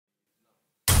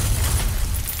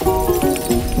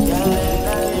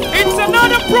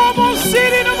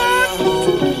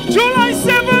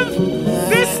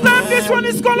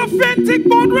authentic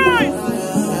Boatride.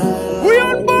 We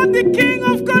on board the king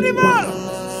of carnival.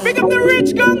 Pick up the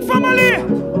rich gang family.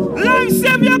 Life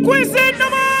savior cuisine, no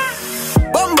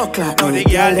man. Bumbo clock. Now the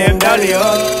girl them dolly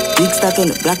up. Big start on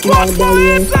the black in the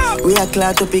dolly. We are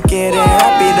glad to pick it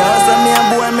happy though. So me a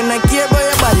boy, me not care about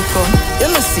your body come. You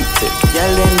know see it.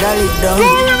 Girl them dolly down. Go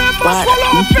remember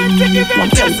follow authentic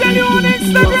event. Just send you on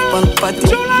Instagram.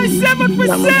 July 7th we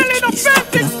selling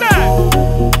authentic style.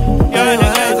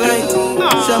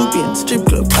 Champagne, strip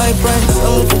club, high price.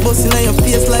 I'm for busting on your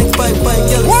face like pipe.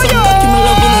 Girl, some cocky me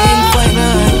love in a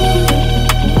infinite.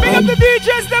 Big up the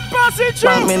DJs that passing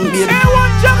through.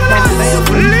 A1 juggler,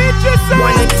 lead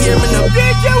yourself.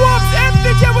 DJ Walks,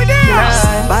 MDJ with you.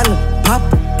 Bottle, pop,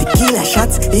 tequila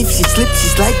shots. If she slips,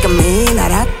 she's like a man of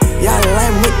that. Yeah,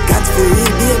 I'm with God's for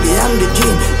real, baby, I'm the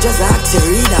dream. Just ask your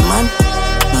reader, man.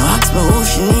 No, ask me who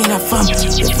she need a fam.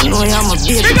 If you know I'm a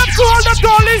baby. Big up to all the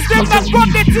dollies them that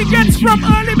got the tickets from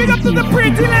early. Big up to the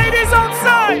pretty ladies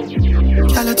outside.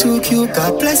 Y'all are too cute,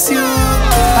 God bless you.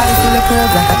 Body full of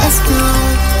curve like a S2.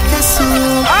 Yes, you.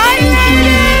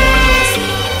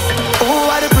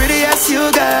 Oh, what the prettiest you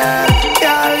got.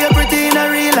 Y'all, you're pretty in a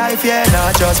real life, yeah.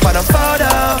 Not just for the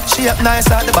photo. She up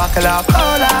nice at the back of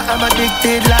cola. I'm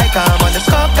addicted like I'm on the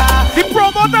coca. The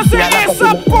promoter say it's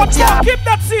a Portmore. Keep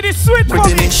that CD sweet for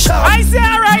me. I say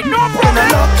alright, no problem.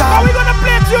 Are we gonna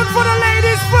play tune for the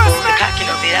ladies first? The cocky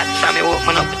love it, from me walk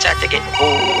man up, chat to get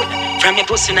old. From your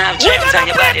pussy now, dreams on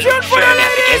your body look firm. You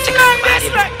have to get to come body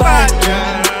look bad.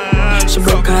 She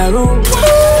broke her room.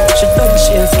 She thought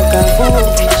she a fuck her fool.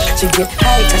 She get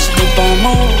high cause she keep on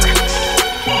move.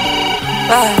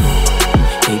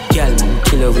 Hey girl, man,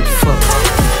 kill her with fuck.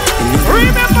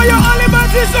 Remember your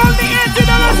alibis is only $80.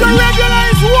 The regular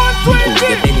is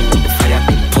 $120.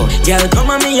 Girl, come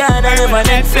on me yard and have a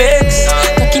Netflix.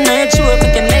 Talking on your throat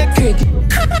like a neck crick.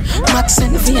 Max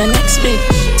send for your next bitch.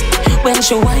 When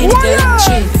she whine it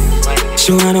electric.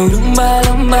 She wanna lumba,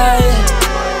 lumba, yeah.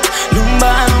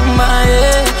 Lumba, lumba,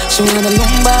 yeah. She wanna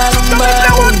lumba, lumba.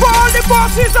 One for all the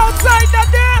bosses outside that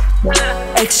there.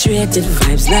 X-rated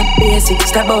vibes, not basic.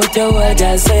 Step out your world,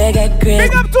 girl, so you get crazy.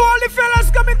 Big up to all the fellas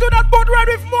coming to that Boatride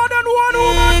with more than one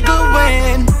woman.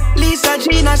 Wayne, Lisa,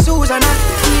 Gina, Susanna,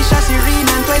 Keisha,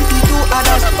 Serena, and 22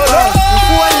 others.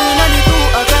 Before you know the two,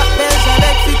 I got bells and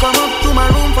let me come up to my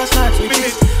room for snacks. Which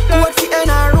is what the end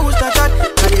of rooster chat.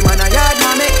 Now the man a yard,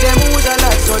 now make them moves a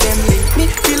lot. So them link me,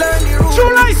 we learn the rules.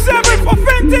 July 7th,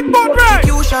 authentic Boatride.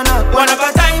 One of a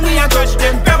time, me a touch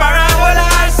them, grab around all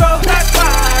eyes, so that's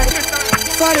why.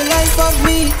 For the life of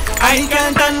me, I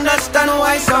can't understand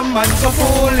why someone so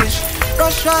foolish.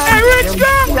 Rush right. Hey, rich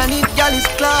girl.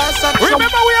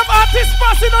 Remember we have artists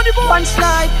passing on the boat. One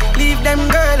slide, leave them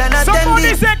girl and attend it.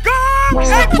 Somebody say come.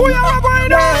 Hey, Kuya, we're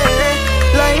going on.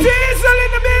 Diesel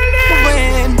in the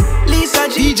building. Lisa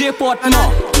G, DJ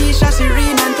Portmore, Keisha,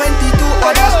 Serena, and 22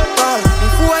 others.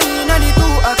 Before you know the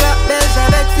two, I got bells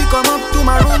and let me come up to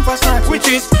my room for snacks. Which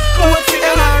is what the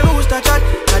hell I rooster chat.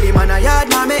 Now the man a yard,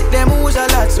 now make them moves a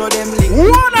lot. So them link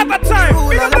one at a time.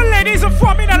 Big up the ladies are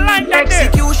forming a line like this.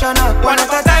 Executioner, one at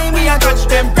a time, me a touch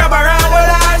them. Grab around all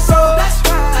eyes, so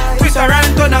twist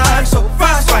around turn her, so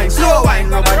fast wine, slow wine,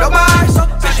 rubber the bar, so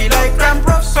say she like ramp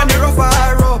roughs on the rough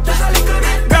rope.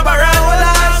 Grab around all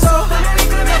eyes, so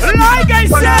like I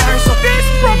said, this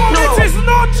promo mix is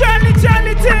no jelly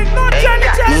thing, no jelly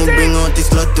thing. Bring out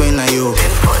this lot to in a you.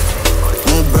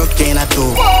 Move broke in a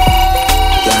two.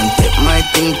 Can't take my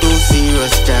thing too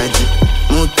serious, charge it.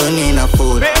 Move turning a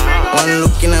fool. One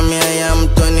looking at me, I am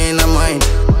turning a mind.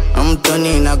 I'm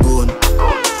turning a good.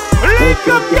 Link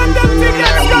up, get them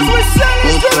tickets, cause we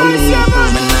selling July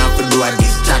 7th. Man, I have to do a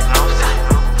diss track.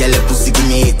 Tell a pussy give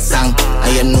me 8 song.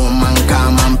 I know man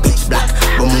calm and pitch black.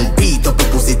 But move beat up a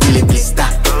pussy till it blister.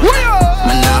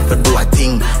 Man, I have to do a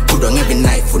thing. Put on every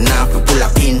knife, we now have to pull a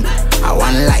pin. I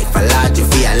want life, a large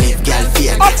for a live, girl for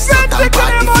a get stuck and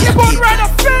party for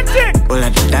a kid. Well, I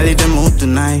did them out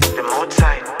tonight.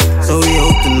 So we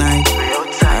out tonight.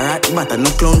 Alright, but I no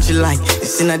clown she like.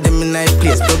 It's in a them in a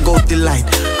place, but go to light.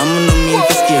 I'm no mean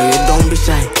to scare you, don't be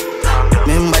shy.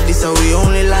 Remember this how we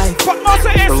only lie. But also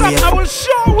ASAP, I will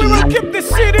show we will keep the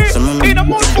city in a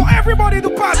month for everybody to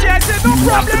party. I said no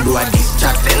problem. Do a diss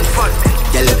track then fun.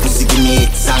 Girl, a pussy give me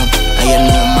 8 song. I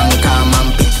know man calm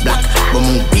and pitch black. But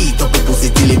move beat up a pussy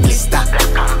till it blister.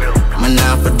 Man,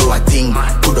 I have to do a thing.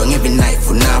 Put on every knife,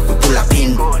 we now have to pull a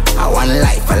pin. I want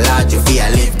life, a large for a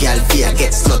live, girl for a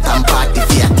get slut and party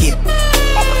for a kid.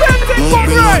 Move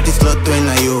bring out this slut to in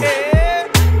a you.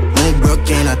 Move broke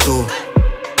in a two.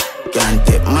 Can't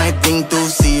take my thing too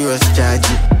serious, charge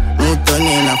it. Move turn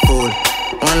in a fool.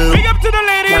 Big up to the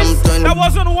ladies that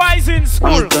wasn't wise in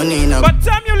school. But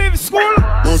time you leave school,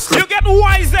 you get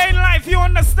wiser in life. You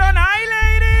understand? Hi,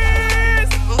 ladies.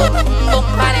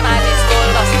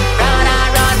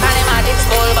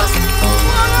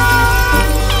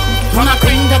 Mama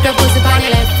clean up your pussy on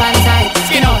your left hand side.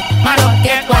 Skin out, my dog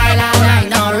get wild all night.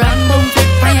 Now run, boom,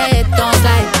 flip on your head, don't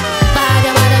slide. Bad,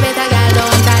 better girl,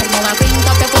 don't time. Mama clean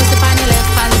up your pussy on your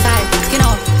left hand side. Skin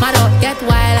out, my dog get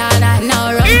wild all night.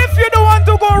 Now run. If you don't want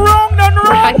to go wrong, then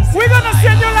wrong. We're gonna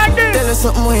send you like this. Tell you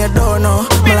something where you don't know.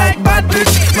 Me like bad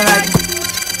bitch, me like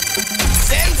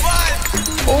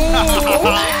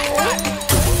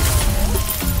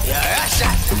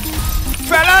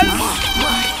fellas,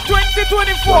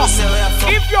 2024.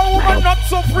 If your woman not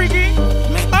so freaky,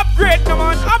 upgrade the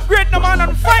man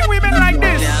and find women like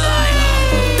this.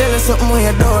 tell you something where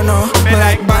you don't know. Me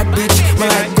like bad bitch, me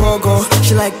like go-go.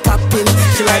 She like tapping,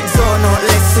 she like zono.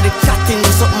 Let's see the chatting,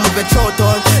 something with your throat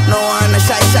on. No one a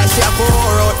shy, she a go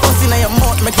out. Pussy in your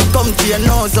mouth, make it come to your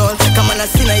nose on. Come on, I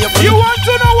see now your. You want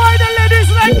to know why the ladies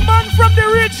like man from the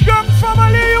rich gang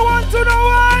family? You want to know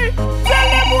why? Tell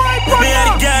them why, brother. Me and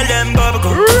the girl them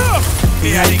bubble. Me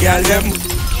and the girl them.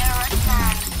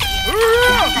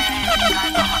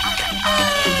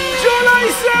 July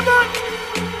 7th,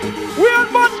 we are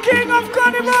born king of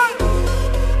carnival.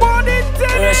 Born in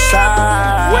tennis.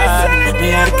 We're selling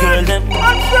me and the girl them.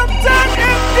 And from time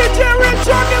DJ Rich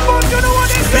on the boat, you know what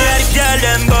they say? Me and the girl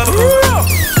them bubble.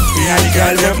 Me and the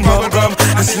girl them bubble.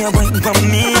 I see her waiting for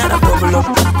me and I bubble up.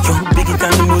 Yo, big it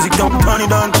and the music don't turn it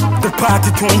down. The party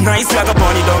too nice like a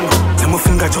bunny down. Tell my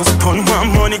finger just turn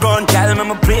one money gun. Girl,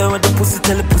 I'ma play with the pussy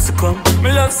till the pussy come. Me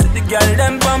love see the girl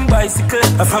them on bicycle.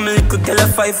 A family could tell a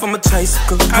fight from a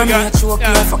tricycle. I'm here to walk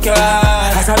you, fuck your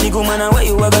heart. As a big woman, where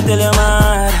you ever tell your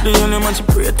mother. The only man she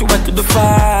pray to to the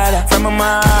father from my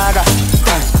mother.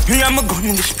 Me and my gun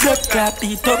in the blood clap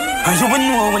beat up. And you will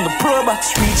know when the pro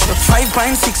box reach the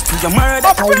 5.6 to your murder.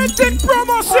 Authentic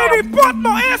promo city,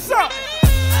 Portmore, Esa.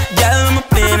 Girl, I'm a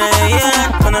pain,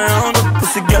 yeah. Turn around, the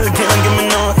pussy girl can't give me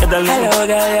no head alone. Hello,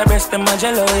 girl, your breast and my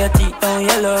jello, your teeth down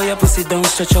yellow, your pussy don't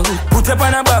stretch out. Put up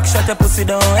on a box, shut your pussy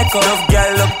down echo. Love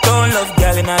girl, uptown, love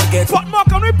girl, and I get. Portmore,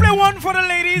 can we play one for the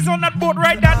ladies on that boat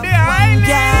right that day?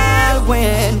 Girl,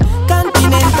 when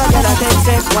continental girl I take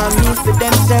sex, want me for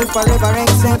themselves forever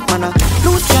except. Man, I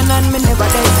lose cannon, me never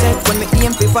accept. When me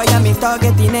aim for fire, me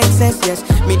target in excess, yes.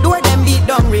 Me do them beat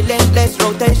down, relentless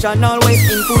rotation, always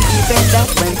in full defense.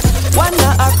 That's when one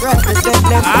across the step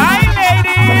left. Hi,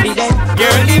 ladies.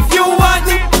 Girl, if you want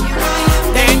it,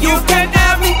 then you can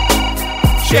have me.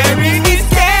 Sharing is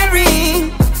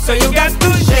caring, so you got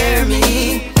to share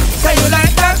me. Say you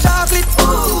like that chocolate,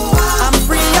 ooh, I'm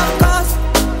free of cost.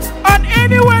 And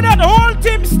anywhere that whole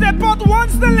team step out,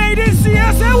 once the ladies see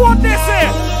us, say what they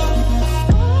say.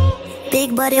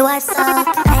 Big body, what's up?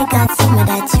 I got some of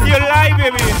that too. You lie,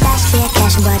 baby. Dash for your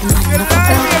cash, but man, no for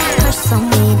broke. Push some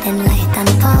weed, then light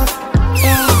and puff.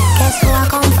 Yeah, guess who I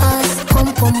come first? Pum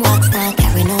pum wax, not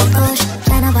carry no push.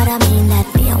 Tryna but I mean that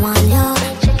me, I want you.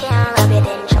 She can't rub it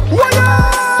in, jump.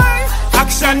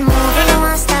 Action moving, I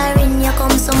want star in. You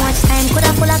come so much time,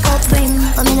 coulda full of cup ring.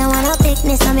 But me no want no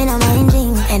thickness, I me no mind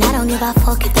drink. And I don't give a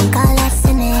fuck if them call us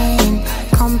sinning.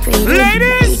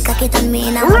 Ladies,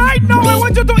 right now I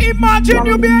want you to imagine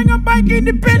you being a bike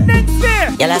Independence Day.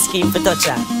 Y'all scheme for touch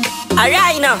her.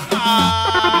 Alright now.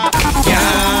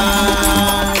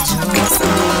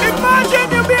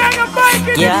 Imagine you being a bike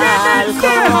Independence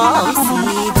Day.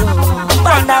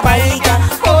 On the bike,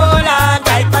 hold on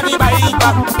tight on the bike.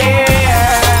 Yeah.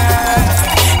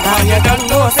 Now you don't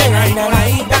know say I don't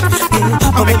like that.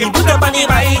 Come and put up on the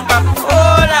bike.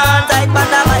 Hold on tight on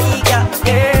the bike.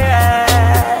 Yeah.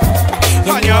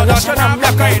 I'm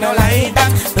black, I no like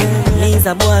that. He's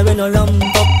a boy we no lump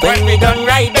up. When we done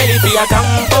ride belly for your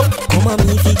camp up. Come on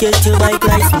me if you get your bike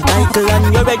license title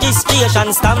and your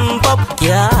registration stamp up.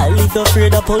 Yeah, if you're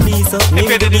afraid of police up, if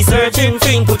you do the searching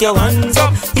thing, put your hands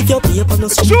up. If you pay up on the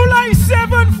July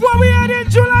 7th, what we had in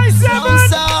July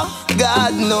 7th?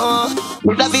 God no.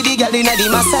 La video girl inna the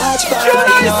massage bar.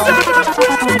 July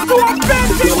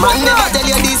 7th, your man never tell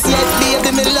you this yet,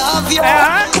 baby, me love you.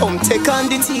 Come take on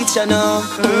the teacher now.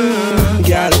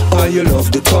 Girl, oh you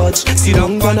love the touch. Sit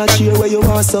down on a chair where you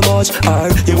want so much. Or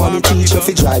you want me teach you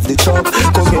fi drive the truck.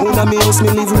 Come here inna me house, me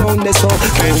live round the so.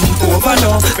 Come over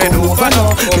now, come over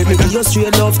now. Let me be your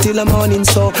straight love till the morning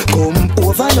so. Come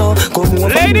over now, come over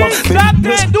now. Ladies, stop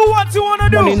there, do what you wanna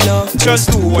do.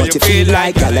 Just do what you feel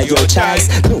like, girl, like your choice.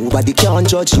 Nobody can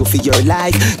judge you for your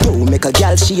life. Don't make a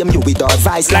girl shame you with our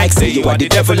vice. Like say you are the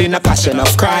devil in a passion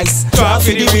of Christ. Drop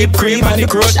for the whipped cream and the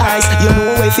crushed crush ice. You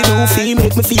know if you do feel,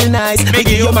 make me feel nice. Me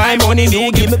give you my money,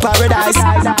 you give me paradise.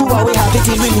 Do what we have it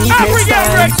till we meet next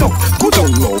time. So, good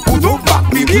on now, good on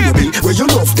back me baby. Where you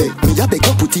love them, me a beg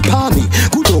you put it on me.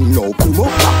 Good on now, come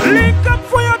up back me. Link up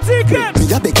for your ticket. Me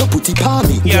a beg you put it on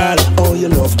me. Girl, oh you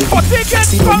love the for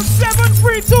tickets from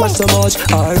 732 much so much,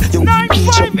 or you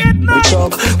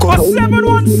 9589 or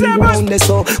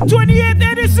 717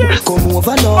 2886. Come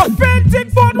over now. Authentic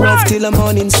Boatride till the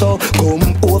morning, so come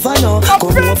over now.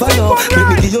 Come over now. Let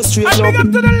me give you straight love. And big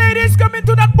up to the ladies coming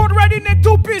to that Boatride in a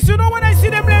two-piece. You know when I see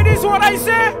them ladies, what I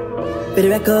say? For the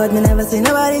record, me never see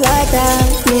nobody like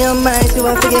that. Me and mine, she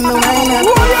want to get me wine up.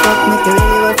 Fuck, make her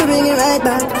really want to bring it right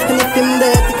back. And if him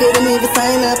there, you couldn't even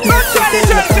sign up. Not to feel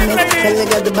the panic. Tell you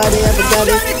got the body of a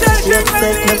goddess. She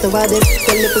obsessed, not the body.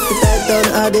 Tell you put the tight down,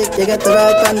 audit. You got the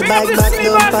right on the back,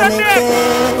 don't panic.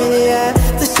 Yeah.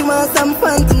 So she want some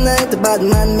fun tonight. The bad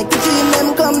man make you dream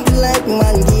them come to life. Me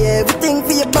want give everything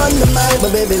for your bond the mind.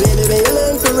 But baby, really, you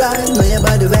learn to ride. Know your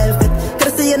body well fit.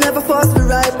 Coulda say you never forced me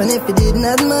right. And if you didn't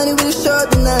have money, we'd short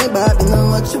the night. But you know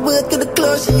what you would, coulda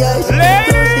close your eyes. She coulda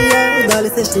close your eyes. Dolly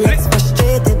says she gets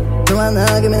frustrated. No one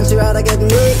argument, she rather get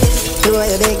naked. She want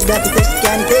your big daddy says she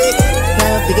can't take it.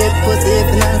 Now if you get pussy, if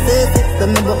you not say it, tell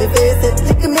me about me face it.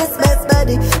 She can miss best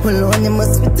body. Alone you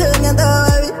must return, you don't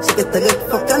worry. She get a good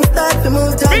fuck and start to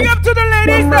move down. Big up to the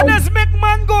ladies that just make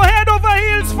man go head over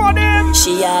heels for them.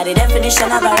 She are the definition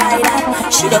of a rider.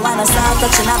 She don't wanna start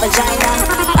touching her vagina.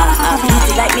 Beat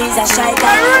it like Lisa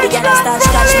Striker. The girl start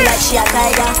scratch me like she a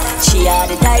tiger. She are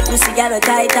the type pussy girl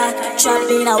tighter. Trap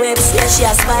in a web, yeah she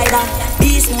a spider.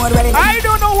 Beast mode ready. I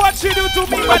don't know what she do to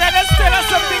me, but I just tell her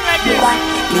something like this.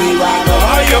 Me wanna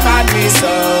oh you mad me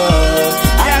so.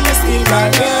 I am still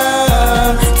mad you.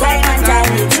 Time and time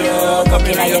with you. Come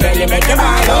in and you really make your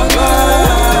mind over.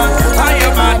 Oh you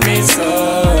mad me so.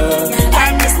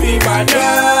 I'm still mad you.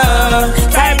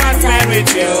 Time and time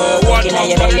with you. What Come in and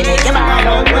you really make your mind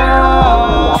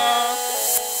over.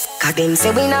 Cause them say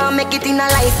we now make it in a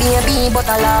life, baby, but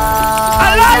a lie.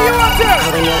 I lie you up there.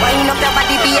 When you wind up your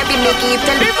body, baby, make it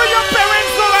tell me. Even your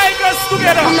parents don't like us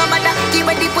together. No matter, give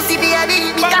me the pussy,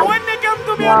 baby. But when they come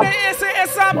to me and they say,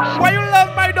 Sam, why you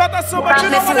love my daughter so much? You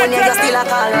know what I tell still a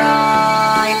call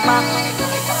right back.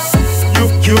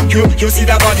 You see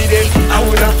that body there? I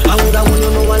woulda, you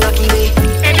know what lucky day.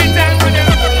 Anytime when you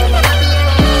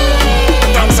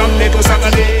from Sunday to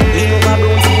Saturday. You know I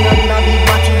don't see nothing a big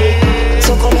battery day.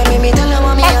 So come here, me tell you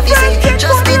what me have to say.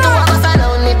 Just the two of us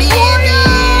alone, me baby.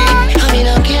 I mean,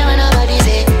 don't care what nobody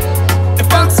say. The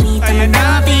fuck sweet, I'm in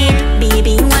love it.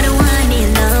 Baby, you are the one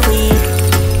in love with.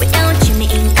 Without you, me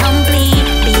incomplete.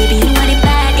 Baby, you are the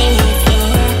baddest,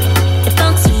 yeah. The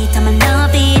fuck sweet, I'm in love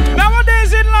it.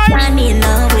 nowadays in life, I'm in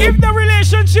love with. if the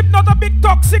relationship not a bit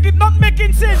toxic, it not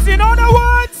making sense. In other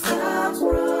words,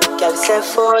 Qu'elle s'est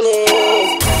folie.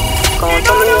 Quand in on est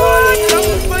other rolé.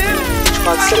 words, Je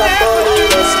crois que c'est la folie.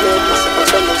 Laisse-le pousser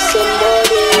contre nos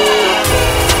symboliques.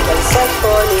 Qu'elle s'est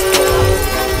folie.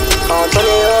 Quand on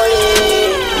est rolé.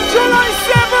 July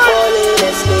 7th, Folie,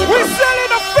 laisse-le we're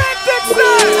selling authentic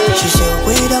stuff. Je suis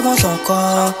surpris devant son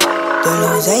corps. De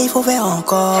l'oseille, faut faire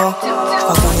encore. Je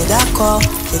crois qu'on est d'accord.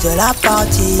 C'est de la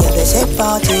partie, et bien c'est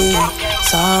parti.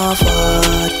 Sans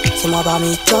faute, c'est moi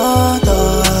parmi tant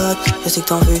d'autres. Je sais que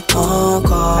t'en veux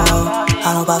encore.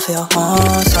 Allons pas faire en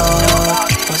sorte.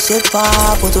 On sait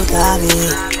pas pour toute la vie.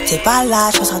 C'est pas là,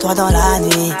 je pense à toi dans la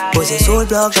nuit. Posé sous le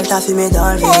bloc, je t'ai fumé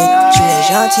dans le vide. Je suis les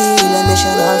gentils, les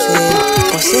méchants dans le film.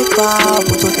 On sait pas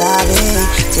pour toute la vie.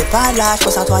 C'est pas là, je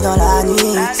pense à toi dans la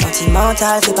nuit.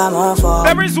 Sentimental, c'est pas mon fort.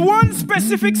 There is one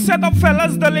specific set of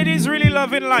fellas the ladies really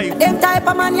love in life. Them type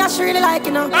of man, yeah, she really like,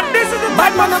 you know. And this is the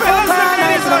type of fellas that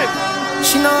ladies like.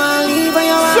 She know I leave when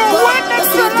you want So to when the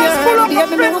fellas pull up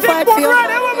authentic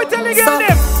Boatride, what we telling you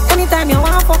them? Anytime you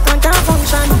want fuck and can't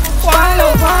function. Follow,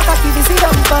 walk, I keep you see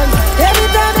them fun.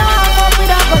 Anytime you want fuck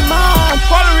with a good man.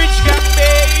 Call the rich gang,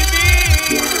 baby.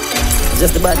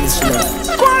 Just the badness, she knows.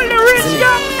 Call the rich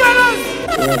gang, fellas.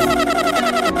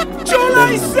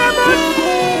 July 7th.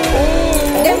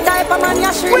 Them type of man,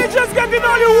 yeah, she We just getting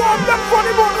all you warmed up for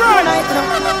the Boatride.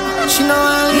 She know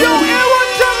I Yo, leave. A1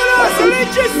 Junglers,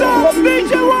 DJ Songs,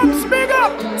 DJ Wumps, big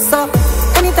up. So,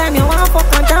 anytime you want fuck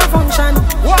and can't function.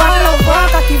 Follow,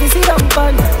 walk, I keep you see them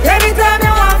fun. Anytime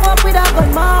you want fuck with a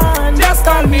good man. Just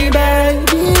call me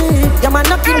baby. Your man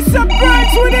not It's a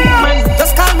price with him.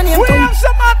 Just call me name We too. have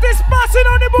some artists passing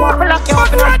on the board. But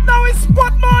right now it's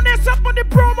Portmore, it's up on the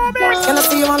promo mix. Can I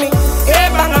see you, mommy? Hey,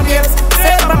 bang on beers.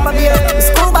 Say, bang on beers.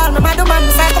 School ball, my madam, man,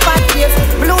 psychopath beers.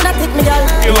 Blue that take me, girl.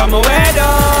 You are my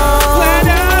weather.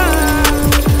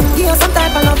 Give you some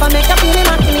type of love and make you feel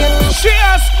immaculate. She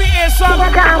asked me, Sam,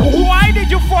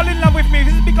 fall in love with me?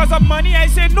 Is it because of money? I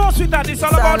say no, sweetheart. It's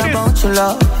all about this. About your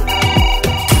love.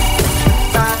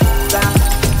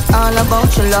 All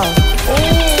about your love. Oh,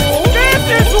 this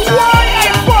is why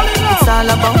I fall in love. It's all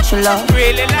about your love.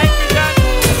 Really like me, that.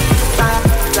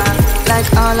 Like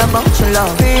all about your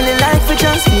love. Really like for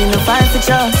just feel the fight for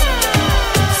just.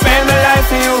 Spend my life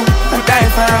for you, I die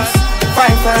for us,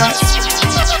 fight for us.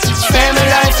 Spend my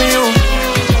life for you.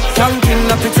 Something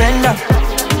a pretender,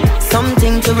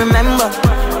 something to remember.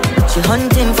 She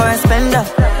hunting for a spender.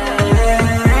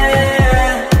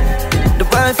 The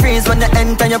world freeze when you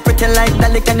enter. You're pretty like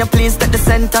Dolly, can you please take the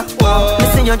center? Me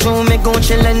see you through me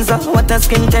Gucci lenser. What a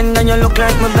skin tender, you look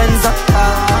like my Benza.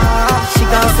 She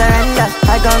gon' surrender,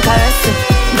 I gon' caress it.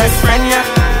 Best friend, yeah.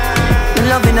 Me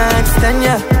loving her extend,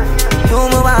 yeah. You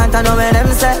me want, I know where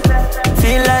them say.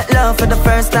 Feel like love for the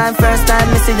first time.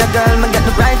 Me see your girl, me get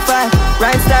the right vibe.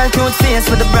 Right style, cute face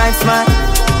with a bright smile.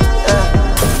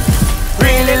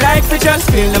 Really like for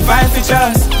just, feel the vibe for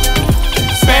just.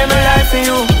 Spend my life for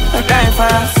you, I die for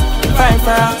us, fight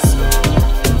for us.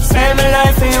 Spend my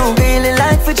life for you. Really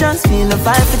like for just, feel the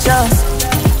vibe for just.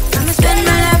 I'ma spend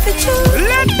my life with you.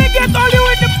 Let me get all you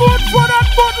in the boat for that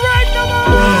boat right now.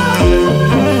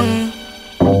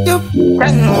 You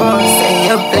bring more, say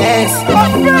you're blessed.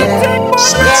 Yeah,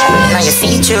 now you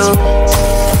see you.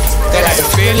 Girl, I can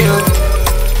feel you.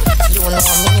 You know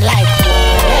me like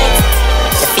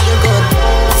you feel good,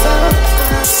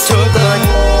 too good.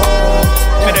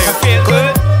 And you feel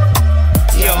good.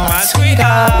 You're my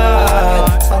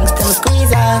sweetheart.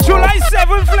 Squeeze out. July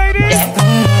 7th, ladies.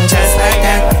 Just like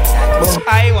that. Boom.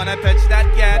 I wanna touch that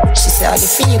cat. She said, "Are you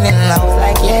feeling?" I was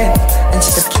like, "Yeah." And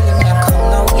she just killing me. I'm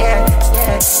coming out, yeah.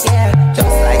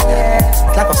 Just like that.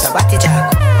 Slap up your body,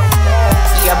 jack.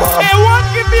 Yeah, boy. Hey, one,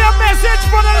 give me a message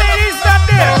for the ladies that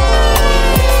there.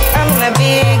 I'm in a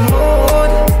big mood.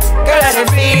 Girl, I can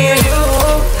feel you.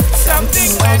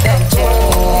 Something more than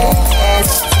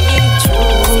just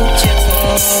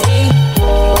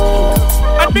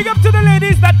And big up to the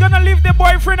ladies that gonna leave their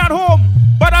boyfriend at home.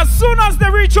 But as soon as they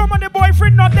reach home and the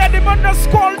boyfriend not there, they man just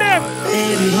call them.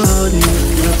 Baby, hold me.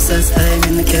 You're obsessed, I'm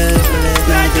in the car for late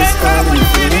night. Just call me.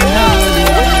 Hold me.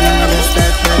 Just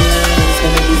that body, it's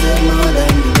gonna be so more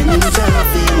than you. And you try to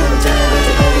feel no time.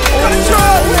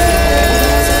 Control me.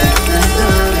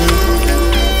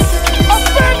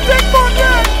 Authentic money.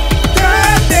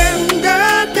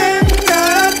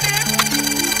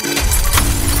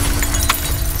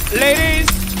 Ladies,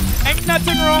 ain't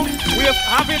nothing wrong with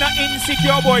having an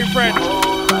insecure boyfriend.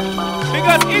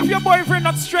 Because if your boyfriend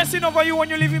not stressing over you when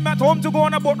you leave him at home to go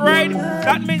on a boat ride,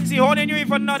 that means he holding you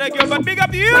with another girl. But big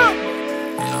up to you.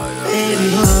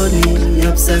 Baby, hold me.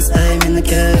 You're obsessed, I'm in the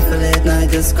car for late night.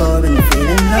 Just call when you're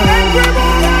feeling lonely.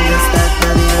 Just that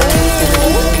body,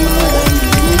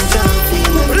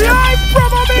 live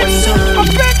from a miss,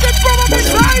 authentic from a miss,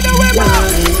 side away, man.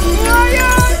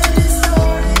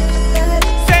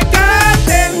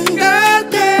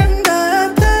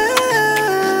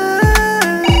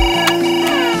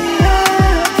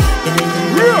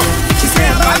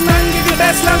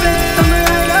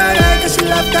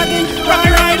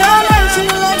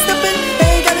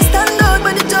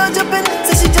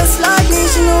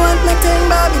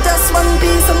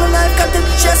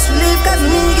 Just leave, cause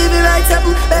me give you right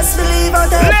something. Best believe out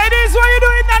there. Ladies, what you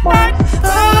doing that night? Oh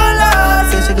Lord,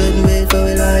 say she couldn't wait for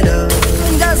it right up.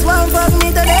 Just one fuck me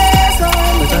today, so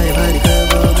but I body curve,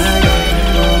 oh my God,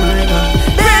 oh my God.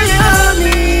 Baby, hold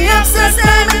me, obsessed,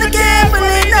 I'm in the game for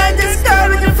late night. This girl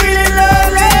with you feeling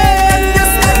lonely.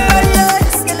 Just let my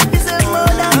life, get a piece of more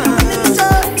than the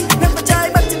joy. Never try,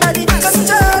 but the body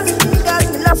control me. Got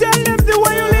me love. Tell them the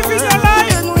way you live in your life.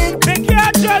 They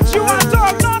can't judge you at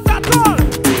all, not at all.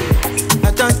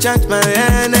 Don't charge my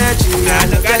energy. I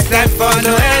look at that for no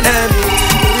enemy.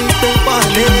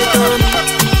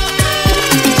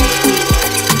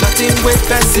 Nothing with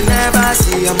person never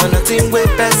see. I'm on nothing with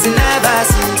person never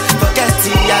see. Forget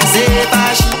it, I say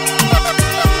bashi.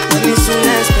 Money soon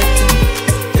expected.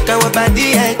 Take our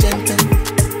body agent.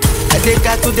 I take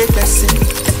her to the person.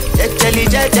 This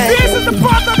is the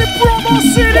part of the promo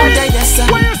city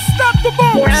where you start to go.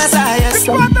 The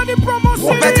part of the promo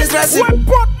city where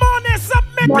Portmore is up.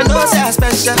 We know say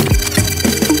special.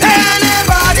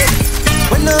 Anybody,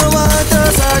 we know what to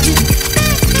search.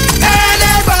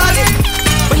 Anybody,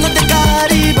 we know the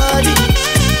body.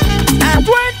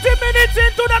 20 minutes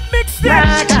into that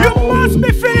mixtape, you must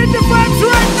be feeling the vibes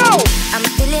right now. I'm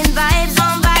feeling vibes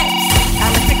on vibes.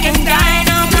 I'm freaking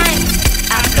dynamite.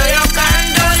 I blow your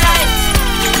candle lights.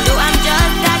 You know I'm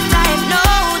just that type.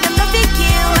 No, them nothing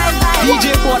kill my vibe.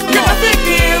 DJ Boatride. You nothing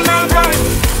kill my vibe.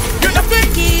 You nothing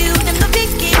kill. Them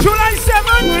nothing kill. July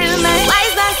 7th. Why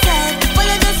is that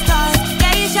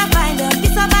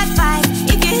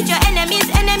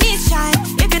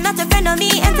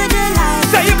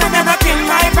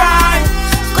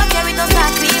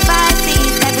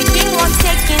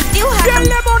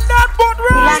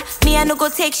I no go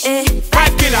take shit. Fight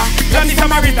killer, Johnny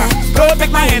Samarita, go take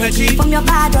my energy. From your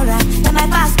padora, then my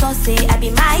pastor say I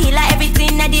be my healer,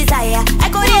 everything I desire. I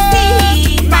go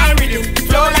receive my rhythm,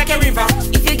 flow like a river.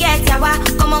 If you get yawa,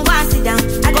 come on, go and sit down.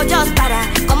 I go just para,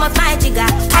 come off my jigger.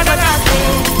 I go just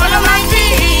say, follow my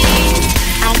dream.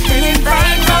 I'm feeling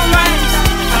bright for once.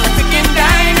 I'm ticking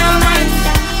dynamite.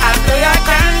 I'll blow your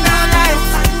candlelight.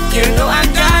 You know I'm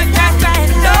just that kind.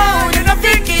 No, you don't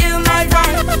think you my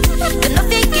vibe. You don't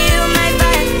think you my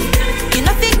vibe. You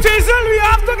don't think. Diesel, we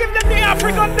have to give them the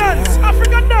African dance.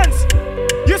 African dance.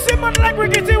 You see man like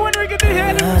Rickety when Rickety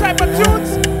hear them type of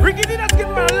tunes. Rickety that's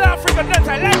giving man a little African dance.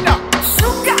 I like that.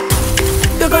 Suka.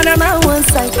 You're gonna my one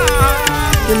side.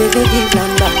 You make me give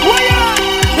number.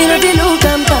 Me no be look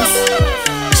and pass.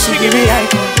 She give me eye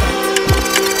contact.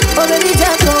 Oh baby,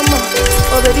 just come on.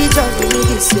 Oh baby, just give me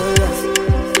this your love.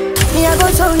 Me I go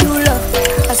show you love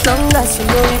as long as you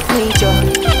know with me, John.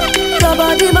 Your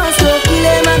body must go kill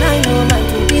him and I know mine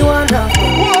to be one of them.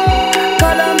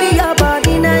 Columbia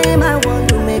body name I want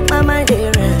to make my mind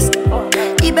a rest.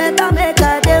 You better make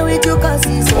a day with you cause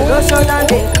it's so short and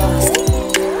they cost.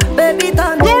 Baby,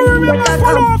 don't remember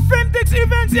follow Authentic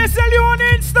Events. They sell you on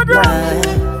Instagram.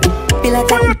 Like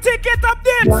for your ticket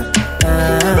update.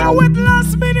 Go with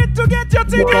last minute to get your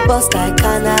ticket. Because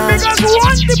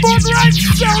once the Boatride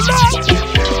sell out,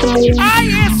 I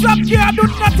is up here, I do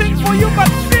nothing for you but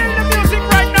feel the music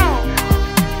right now.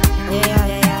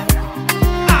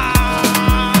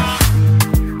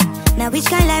 Now which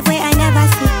kind of life way I never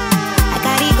see. I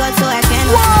carry God so I can.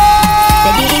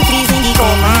 The increase in the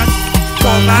come on.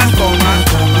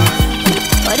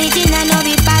 Original no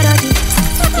be parody.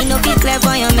 You know be clear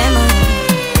for your memory.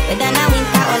 Whether now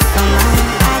winter or summer,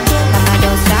 I get Papa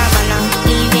just now.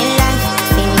 Living life,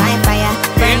 see my fire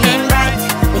burning bright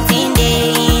within the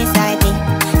inside me.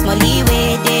 Smally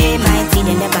way they mighty,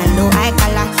 they never know I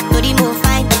color. No remove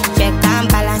fine, check and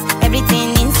balance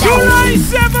everything inside. July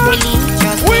 7th,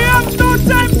 we have no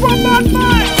time for bad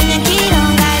mind. And the kid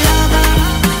on my lover,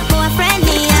 more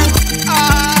friendly and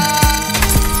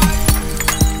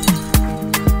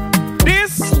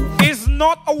this is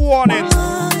not a warning.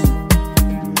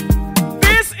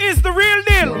 This is the real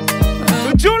deal.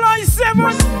 July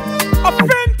 7th,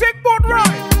 Authentic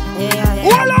Boatride.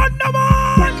 Hold on, the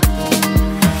man.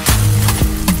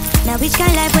 Now which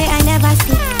kind of life way I never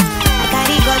see. I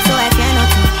carry God so I cannot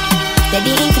see.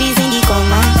 Steady increase in the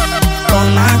comma.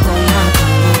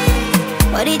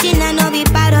 Original no be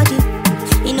parody.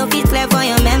 You know be clear for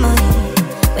your memory.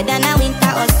 Whether now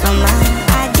winter or summer,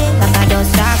 I did Papa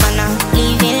just now.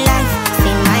 Living life,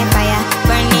 see my fire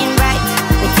burning bright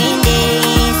within the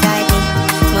inside me.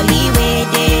 Smally way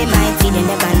they mighty, they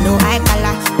never know I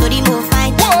color. No remove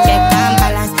fine, check and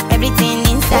balance everything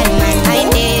inside my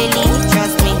mind daily.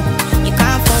 Trust me, you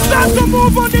can't fool. Start to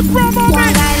move on the promo.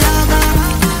 One guy lover,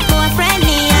 more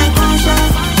friendly and conscious.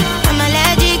 I'm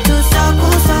allergic to so.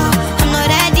 I'm not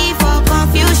ready for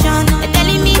confusion. They're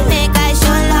telling me make I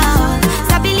show love.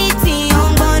 Stability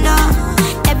on bono.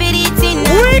 Everything.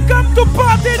 We come to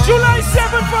party July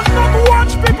 7th for not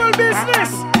watch people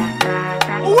business.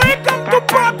 We come to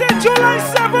party July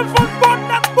 7th for Bun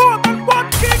that boat and Bun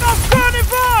King of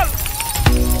Carnival.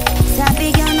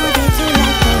 Sabi girl no get you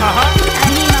like me. I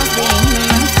mean not saying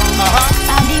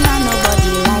Sabi man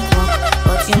nobody like work,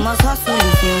 but you must hustle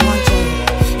if you want to.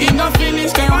 If not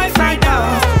finish they won't fight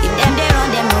out. If them they run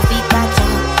them no fit catch up.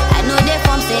 I know they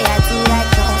from say I too like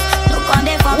trust. No con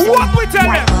they from what we tell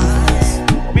them?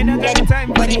 Me not get time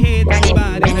for the hate and the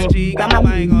bad energy. Got my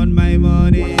mind on my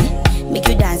money. Make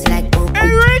you dance like Popo.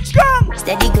 Hey Rich come.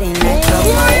 Steady green like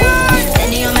trouble.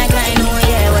 Steady on my grind, oh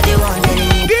yeah, what they want telling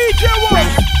me. DJ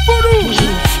one, Voodoo.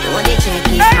 They want they check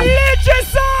it. Hey Legend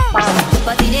song.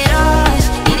 But he dey rush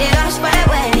for the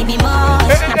well, he be much.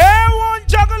 Hey one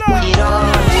juggler. He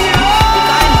rush,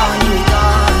 because money we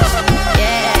touch.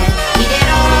 Yeah, he dey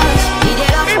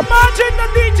rush. Imagine the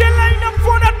DJ line up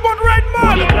for that Boatride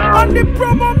man. On the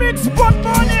promo mix,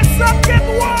 Portmore is up, get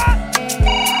what?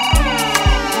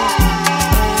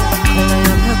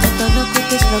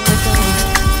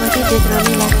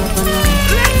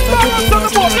 Let's balance on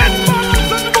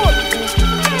the board,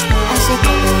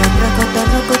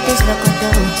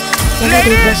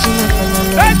 Ladies,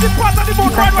 that's the part of the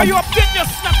Boatride where you update your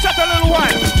Snapchat a little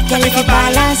while. Girl, if you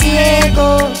balance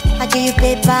Diego, I give you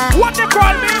paper. What they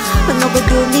call me? I'm not gonna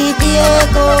do me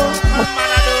Diego.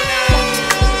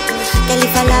 Girl,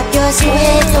 if I lap your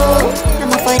sueto,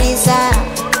 I'm a forisa.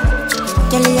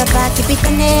 Girl, your body be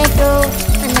negro,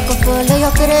 and I can follow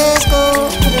your fresco.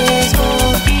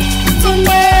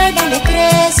 Tonight, dale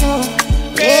creso.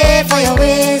 Pay for your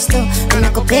waist, and I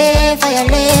can pay for your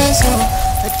lace.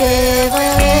 Pay for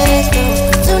your waist.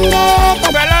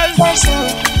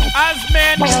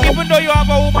 though you have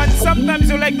a woman, sometimes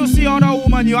you like to see other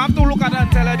woman. You have to look at her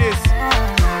and tell her this.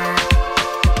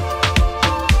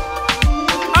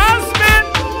 Husband,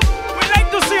 we like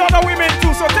to see other women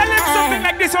too. So tell him something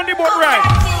like this on the boat ride.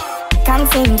 Can't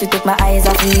seem to take my eyes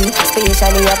off you,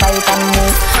 especially your bite and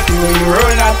move. The way you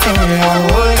roll that thing,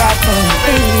 roll that thing,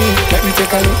 baby. Let me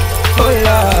take a look. Oh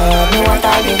Lord, me want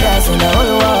all the girls in the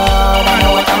whole world. I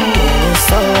know what I'm doing is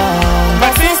so wrong,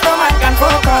 but since no man can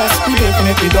focus, we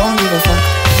definitely don't give a fuck.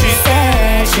 She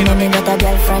said she know me got a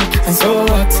girlfriend, and so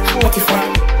what? What if I?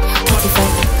 What if I?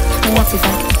 What if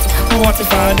I? What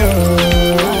if I do?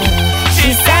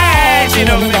 She said she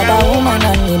know me got a woman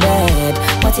on the bed.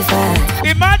 What if I?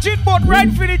 Imagine boat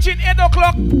ride finishing 8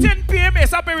 o'clock, 10 p.m.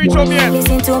 is happy reach home here.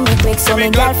 Listen to me quick, so my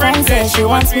girlfriend says she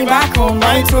wants me back home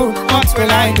by 2. What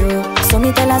will I do? So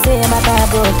me tell her say my car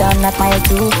broke down, not my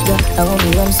too. I won't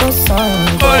be home so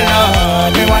soon. Oh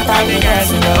Lord, me want all the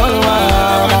girls in the whole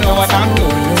world. I know what I'm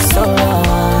doing is so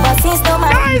wrong, but since no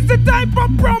man. That is the type of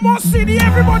promo city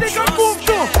everybody can move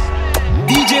to.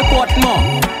 DJ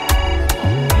Portmore.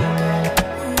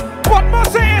 Portmore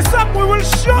say it's up, we will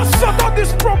just shut out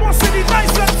this promo city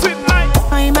nice and sweet like.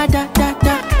 I'm a da.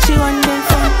 She want them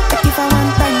fun. If I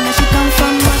want time, now she come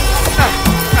from me.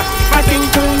 I think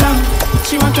too long.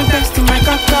 She want to test in my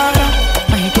kakara.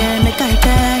 My girl make I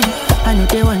die. I know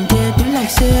they want to do like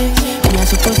say. We are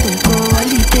supposed to go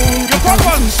holiday. Your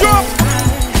purpose, jump.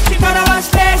 She thought I was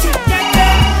crazy.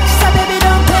 She said baby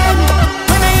don't play me.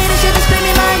 When I hear the shit, be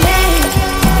screaming my name.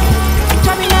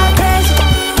 Drive me not crazy.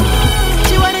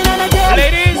 She want it on a day.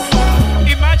 Ladies,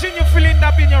 imagine you feeling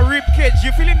that in your rib cage.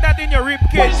 You feeling that in your rib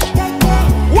cage.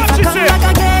 What you say?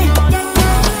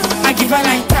 I give her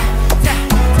like that.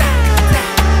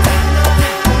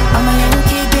 I'm a young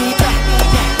kid, baby.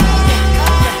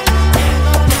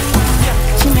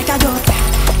 She make a go.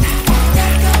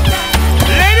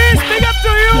 Ladies, big up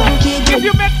to you. If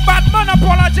you make bad man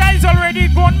apologize already,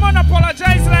 good man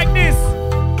apologize like this.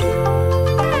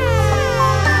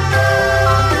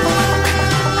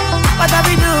 What have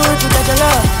we do to get your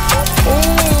love?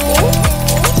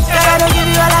 Girl, I don't give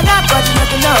you all I got, but you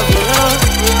make love, you know.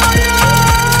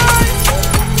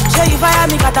 Show you fire,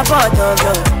 me catapult of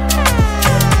you.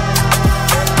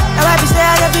 Now I be say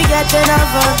I don't be getting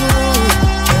enough of you.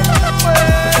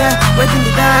 Yeah, waiting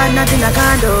the time, nothing I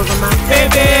can't do for my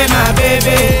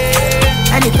baby.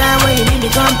 Anytime when you need me,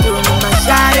 come through me, my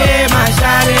shawty,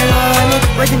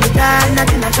 waiting the time,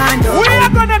 nothing I can't do. We are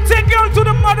gonna take you to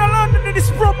the motherland in this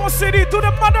promo city. To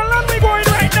the motherland we going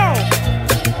right now.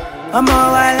 I'm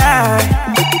all alive.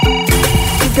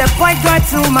 If the point got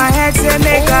to my head, say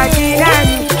make a deny.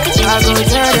 I go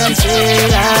tell them say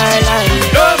lie.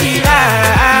 Don't be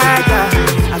like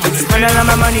I could spend all of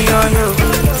my money on you.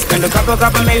 Spend a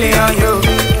couple million on you.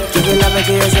 Give you love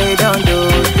until you say don't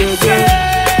do.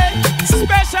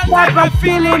 Special type of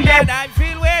feeling that I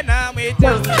feel when I'm with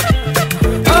you.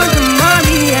 Oh, the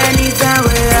mommy, anytime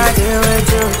we are there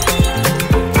with you.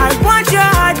 I want your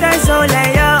heart and soul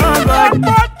and your own body.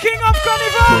 King of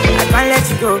Carnival, I can't let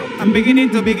you go. I'm beginning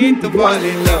to fall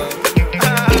in love.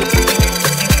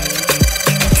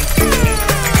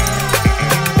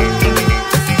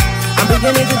 I'm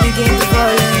beginning to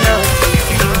fall in love.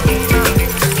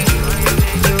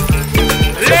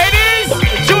 Ladies,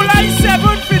 July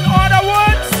 7th in other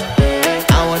words.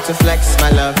 I want to flex my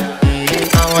love. I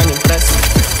want to impress.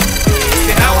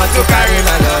 I want to carry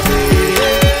my love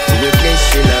to the place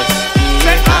she loves.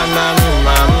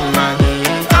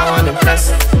 I want to impress.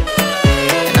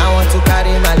 And I want to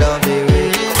carry my love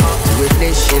away to a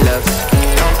place she loves.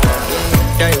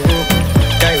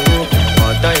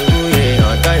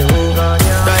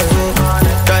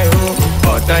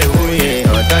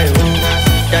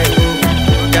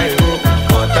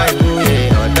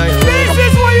 This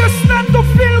is why you stand to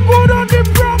feel good on the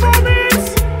promo mix.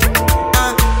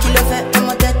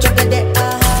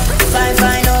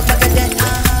 Fine, no packet.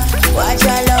 Watch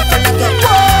your love for the get.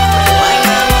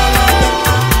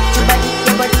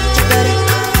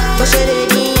 Push it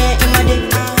in my dick.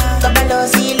 Couple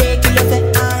see like you love it.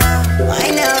 Why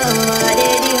now? I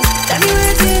did you. Tell me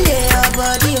what's in your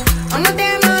body. I'm not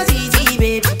there, my easy,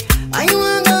 baby. Why you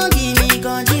want to give me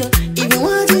control? If you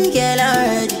want to get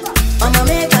already, I'ma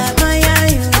make up my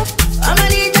you. I'ma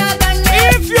need that and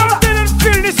if you didn't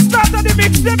feel the start of the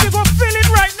mixtape, you gon' feel it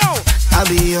right now. I'll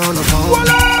be on the phone.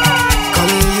 Voila!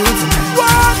 Calling you tonight.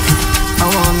 What? I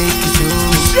wanna make you sure.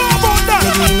 Show about that.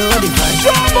 Make me know the vibe.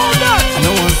 Show about that. I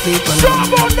don't want to sleep Show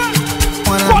alone. about that.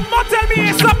 Portmore tell me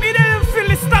it's up. He didn't feel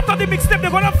the start of the mixtape.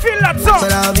 They're gonna feel that song.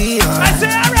 But I'll be I alright.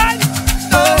 say alright.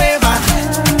 Forever.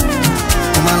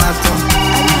 On my laptop.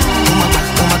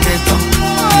 On my keto.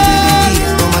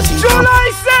 July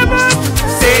 7th.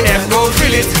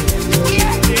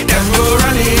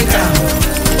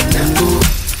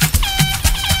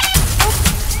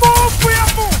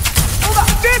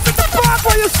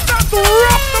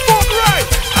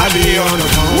 on the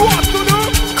phone. What to do?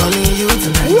 Calling you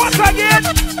tonight. What again?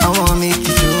 I wanna make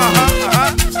you sure.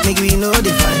 Make we know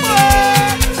the fight.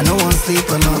 I don't want to sleep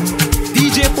alone.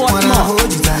 DJ Portmore. Wanna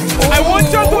hold you tight. I want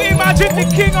you to imagine the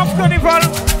king of carnival.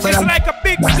 It's like a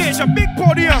big stage, a big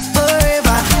podium.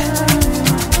 Forever.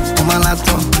 On my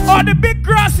laptop. On the big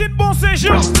grass in Bon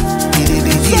Séjour. So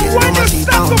when you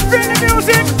start to feel the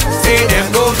music, say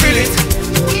them go feel it.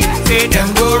 Say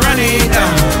them go run it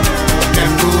down.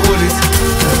 Them go hold it.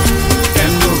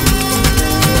 Them go.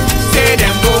 Say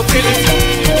them go feel it.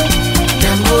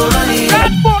 Them go run it.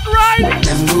 That Boatride.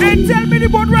 They tell me the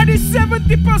Boatride is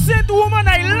 70% woman. I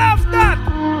love that.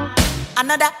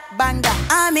 Another banda.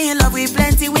 I'm in love with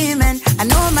plenty women. I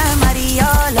know my money,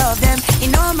 all of them.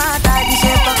 You know my type, the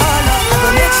shape of color. I go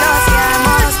make sure say I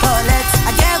must collect.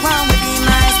 I get one with be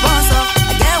my sponsor.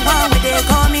 I get one with they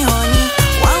call me honey.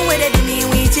 One with they do me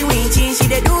winchy winchy. She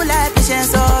they do like patience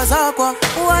so quoi.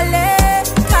 Wale,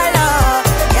 color.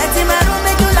 Get in my room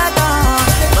make you like on.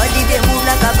 Body they move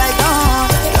like a python.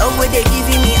 Love with they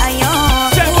giving me iron.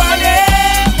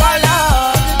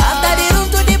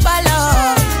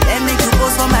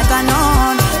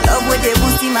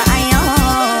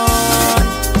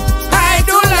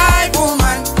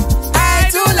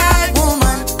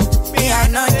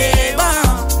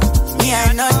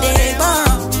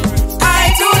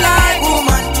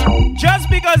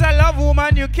 Because I love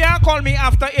woman, you can't call me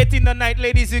after 8 in the night,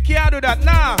 ladies. You can't do that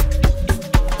now.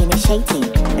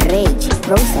 Initiating rage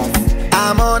process.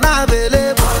 I'm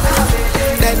unavailable.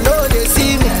 They know they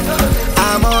see me.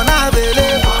 I'm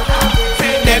unavailable.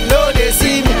 They know they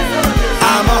see me.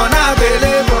 I'm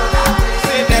unavailable.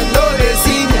 They know they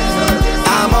see me.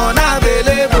 I'm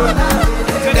unavailable.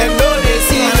 They know they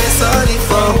see me. Sorry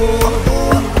for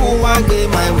who I gave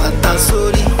my matter.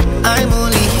 Sorry, I'm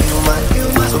only human.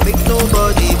 So make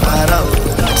nobody para.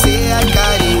 Say I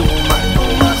carry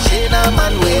woman. She na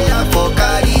man way I for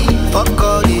carry. Fuck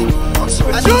all the rumors. I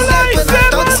do like when I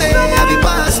talk say I be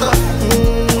pastor.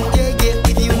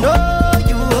 If you know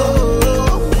you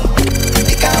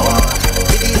think I want.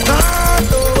 It is not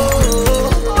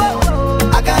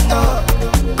I got to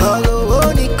call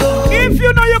Nico. If you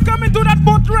know you're coming to that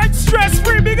Boatride stress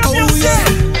free, big up yourself.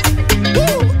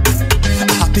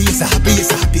 Happy is a happy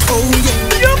is a happy. Oh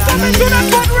yeah. You're coming to that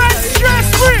Boatride stress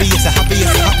free. Happy is a happy is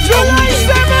a happy. July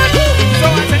 7th. So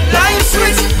I said, life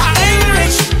switch. I ain't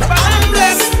rich, but I'm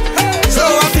blessed. So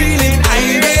I'm feeling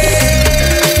irate.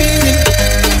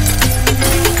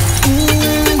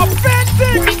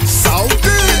 Offensive. So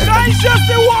good. That's just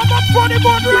the warm up for the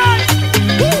Boatride.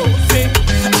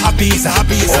 Happy is a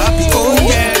happy is a happy. Oh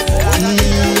yeah.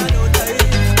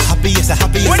 Happy is a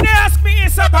happy is a happy. When they ask me,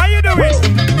 Isab, how you doing?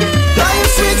 Life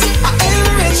switch. I ain't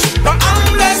rich, but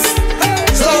I'm blessed.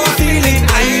 So I'm feeling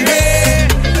irate.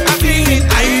 I'm feeling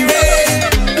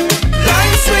irate.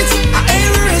 Life switch. I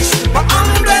ain't rich, but I'm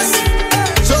blessed.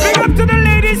 So big up to the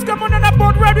ladies, come on a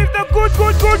Boatride with the good.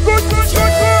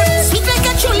 Sweet like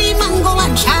a chili mango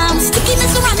and charm.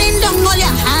 Stickiness running down all your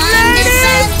hands. They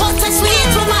say, what a sweet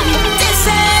woman. They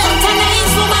say, what a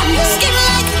nice woman. Skin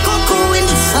like cocoa in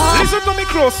the sun. Listen to me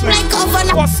closely.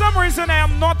 For some reason I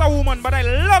am not a woman, but I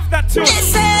love that too. They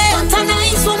say, what a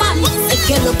nice woman. If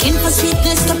you're looking for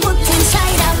sweetness to put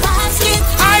inside a basket,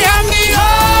 I am the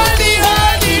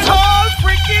whole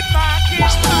freaking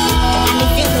market. And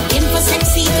if you're looking for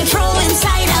sexy to throw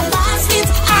inside a basket,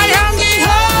 I am the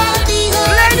whole.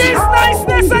 Ladies,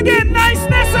 niceness again,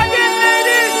 ladies.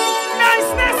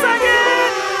 Niceness again.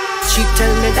 She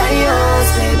tell me dios,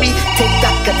 baby. Take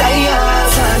that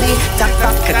dios, honey. Take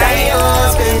that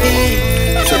dios, baby.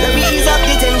 So let me ease up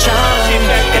the tension.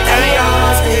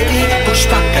 Dios, baby. Push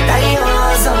back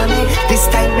dios, honey. This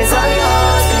time is all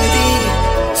yours, baby.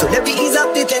 So let me ease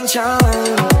up the tension.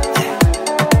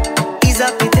 Ease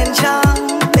up the tension,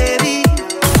 baby.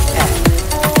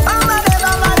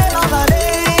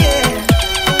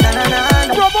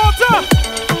 Promoter,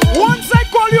 once I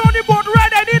call you on the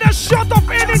Boatride, I need a shot of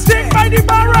anything by the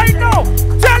bar right now.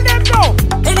 Tell them no.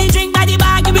 Any drink by the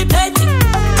bar, give me plenty.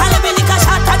 I'll be like a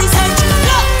shot at the century.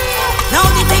 Now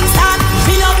the things start.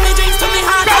 Fill up me drinks to me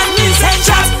heart and me send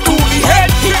shots to the head.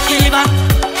 Hit the liver.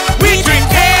 We drink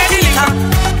any liquor.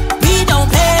 We don't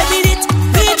play with it.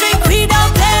 We drink, we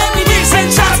don't play with it.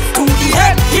 Send shots to the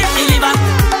head. Hit the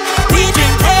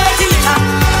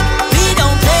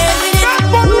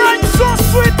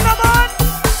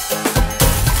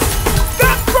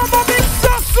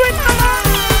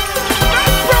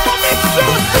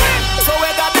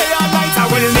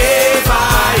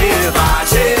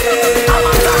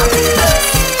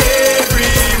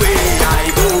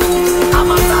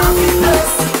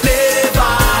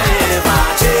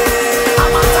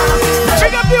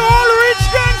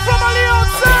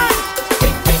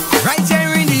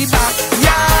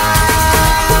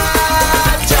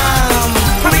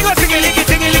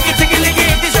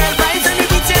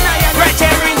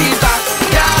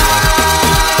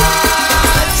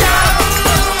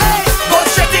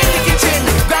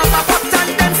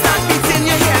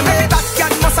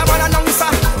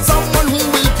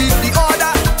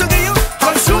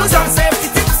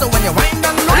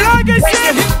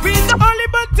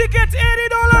get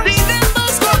 $80. These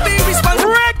members gon' be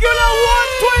responsible. Regular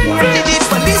 120. The beach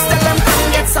police tell them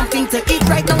come get something to eat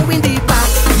right now in the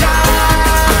backyard.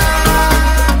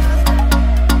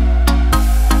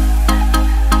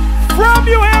 From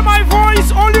you hear my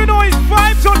voice, all you know is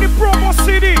vibes on the promo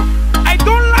CD. I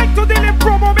don't like to deal in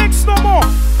promo mix no more.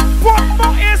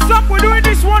 Portmore ASAP, we're doing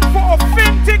this one for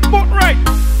authentic Boatride.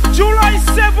 July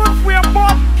 7th, we are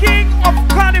board King of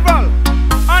Carnival.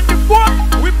 And the boat,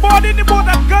 we boarding the boat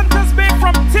at Gunters Bay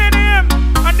from 10 a.m.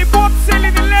 And the boat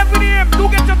selling 11 a.m. Do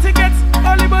get your tickets,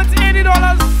 early birds $80,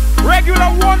 regular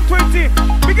 120.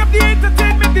 Pick up the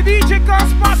entertainment, the DJ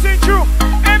cars passing through.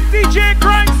 MTJ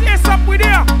Grinds, ASAP, we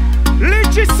there.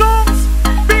 Lynchy songs,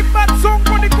 big bad song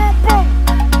for the compound.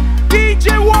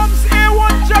 DJ Worms,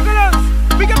 A1 Jugglers.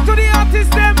 Big up to the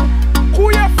artists them,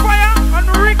 Kuya Fire and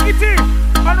Rickety.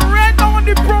 And right now on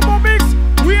the promo mix,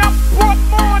 we have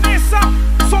Portmore and ASAP.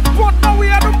 So Portmore, we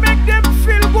have to make them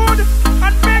feel good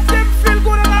and make them feel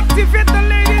good and activate the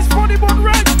ladies for the boat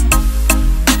ride.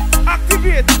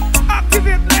 Activate,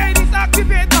 activate ladies,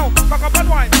 activate now. Cock up and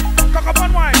wine, cock up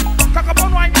and wine, cock up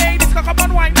and wine ladies, cock up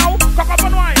and wine now, cock up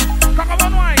and wine. Cock up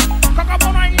and wine, cock up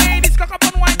and wine, ladies, cock up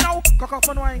and wine now. Cock up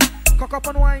and wine, cock up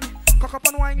and wine, cock up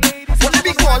and wine, ladies. What the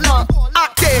big one now?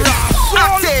 Active,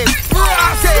 active,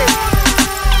 active.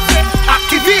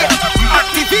 Activate,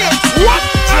 activate. What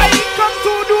I come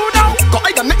to do now? Go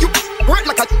either make you work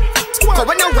like a squirrel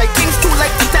when you write things too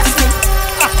late to test me.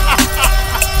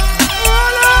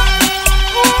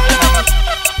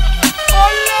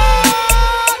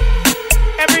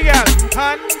 Every girl,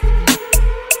 hand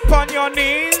on your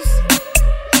knees.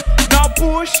 Now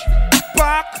push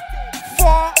back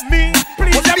for me,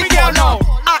 please. Every girl now.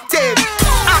 Active,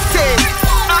 active,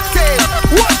 active.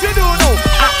 What you do now?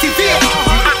 Activate,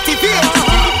 activate.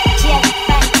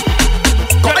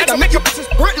 Go either make you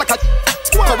work like a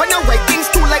squirrel when you write things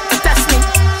too late to test me.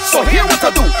 So here what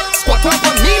I do. Squat up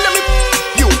on me, let me.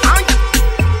 You and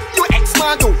you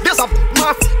ex-man do. There's a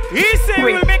math. He said he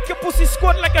will make your pussy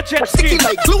squat like a jet ski.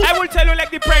 Like glue. I will tell you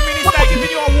like the Prime Minister giving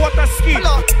you a water ski.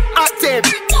 Active,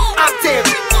 active,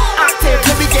 active.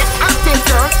 Let me get active,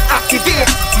 girl. Activate,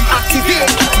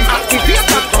 activate, activate.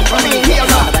 I mean, here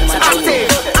now. Active,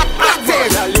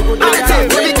 active, active.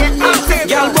 Let me get active.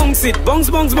 Girl, bounce it, bounce,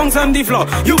 bounce, bounce on the floor.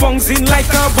 You bouncing like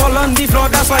a ball on the floor.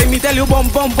 That's why me tell you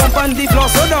bump, bump, bump on the floor.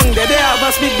 So down there, they have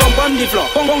a speed bump on the floor.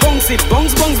 Bounce it,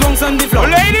 bounce, bounce, bounce on the floor.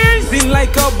 Ladies, sing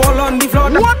like a ball on the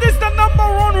floor. What is the number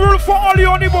one rule for all you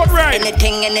on the boat ride?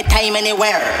 Anything, anytime,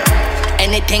 anywhere.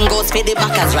 Anything goes for the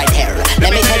backers right here. Let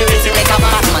me tell you, it's make a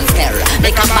Batman stare.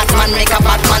 Make a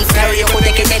Batman stare. You could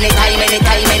take it anytime,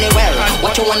 anytime, anywhere.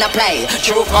 What you wanna play?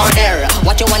 Truth or dare?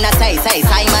 What you wanna say? Say,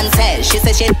 Simon says. She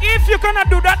says she. If you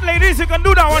cannot do that, ladies, you can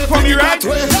do that one for me, right?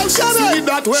 Come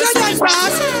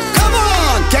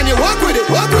on, can you walk with it?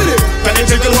 Walk with it. Can you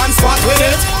jiggle one spot with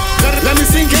it? Let me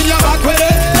sink in your back with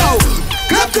it. Now,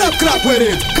 clap, clap, clap with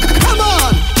it. Come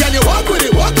on, can you walk with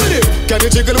it? Walk with it. Can you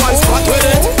jiggle one spot with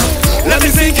it? Let me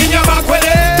sink in your back with it.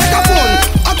 Take a phone,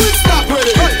 a quick stop with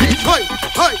it. Hey, hey,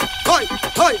 hey, hey,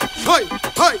 hey, hey,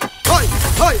 hey, hey,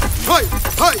 hey,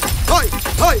 hey, hey,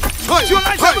 hey, hey,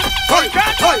 July 7th.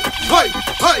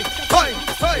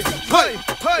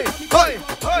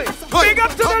 Big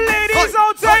up to the ladies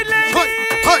outside, ladies.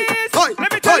 Let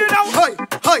me tell you now.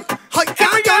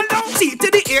 Every girl now. C to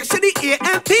the A, to the A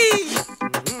and P.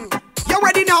 You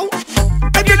ready now?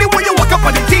 Every day when you walk up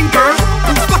on the thing, girl,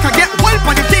 fuck I get wild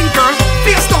on the thing, girl.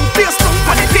 Face down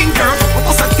on the thing, girl.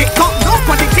 What's a tick up now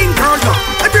on the thing, girl?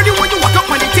 Every day when you walk up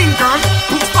on the thing, girl,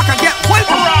 fuck I get wild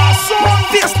on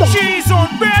face down. Cheese on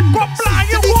bread, go fly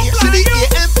you, go To the A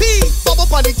and P. Bubble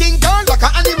on the thing, girl, like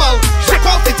an animal. Shake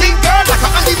off the thing, girl, like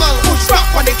an animal. Push back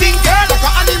on the thing, girl, like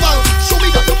an animal. Show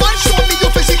me that you want, show me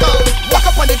your physical. Walk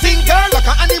up on the thing, girl, like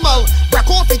an animal.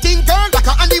 Break off the thing, girl, like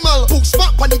an animal. Push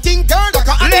back on the thing, girl, like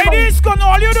an animal. Ladies, can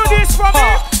all you do this for me?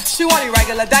 She want it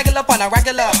regular, daggle up on a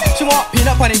regular. She want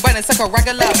peanut on it, but it's like a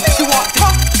regular. She want ha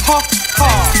ha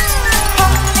ha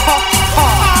ha ha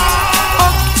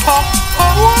ha ha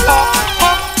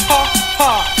ha ha.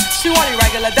 She want it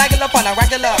regular, daggle up on a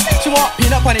regular. She want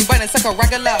peanut on it, but it's like a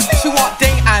regular. She want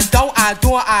ding and don't, and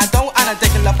a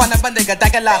daggle up on a bandiga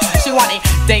dagger. She want it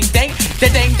ding ding,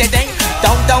 ding ding ding ding,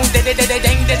 don't ding ding ding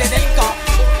ding ding ding.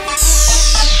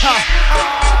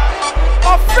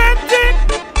 Authentic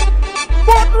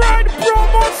Boatride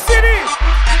promo city.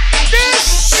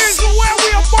 This is where we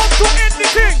are about to end the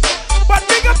thing. But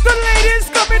big up the ladies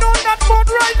coming on that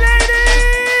Boatride,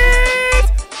 ladies.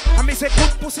 I mean say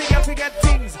good pussy girl we get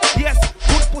things. Yes,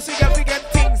 good pussy girl we get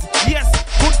things. Yes,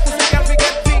 good pussy girl we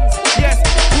get things. Yes,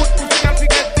 good pussy girl we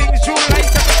get things. July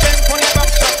 7th, 10 for the back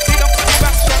shot. See them for the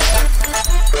back shot.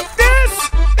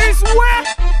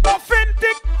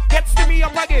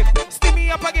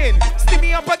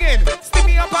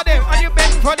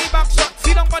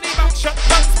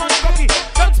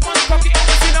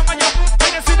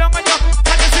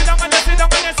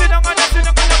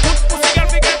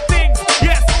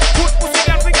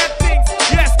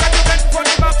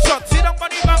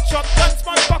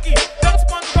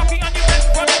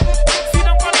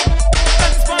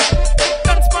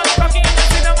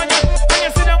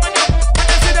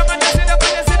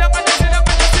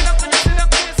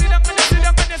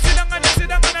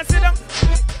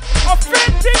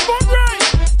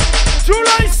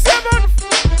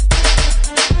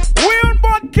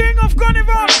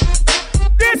 one.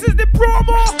 This is the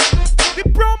promo. The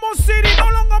promo city, no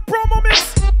longer promo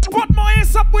mix. Portmore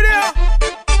is up with here.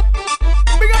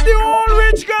 We got the whole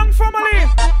rich gang family.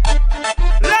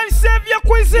 Life save your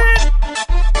cuisine.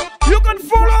 You can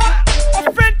follow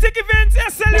Authentic Events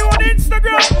SLU on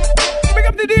Instagram. We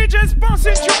got the DJs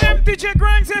passing through MTJ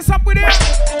Grangs is up with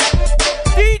here.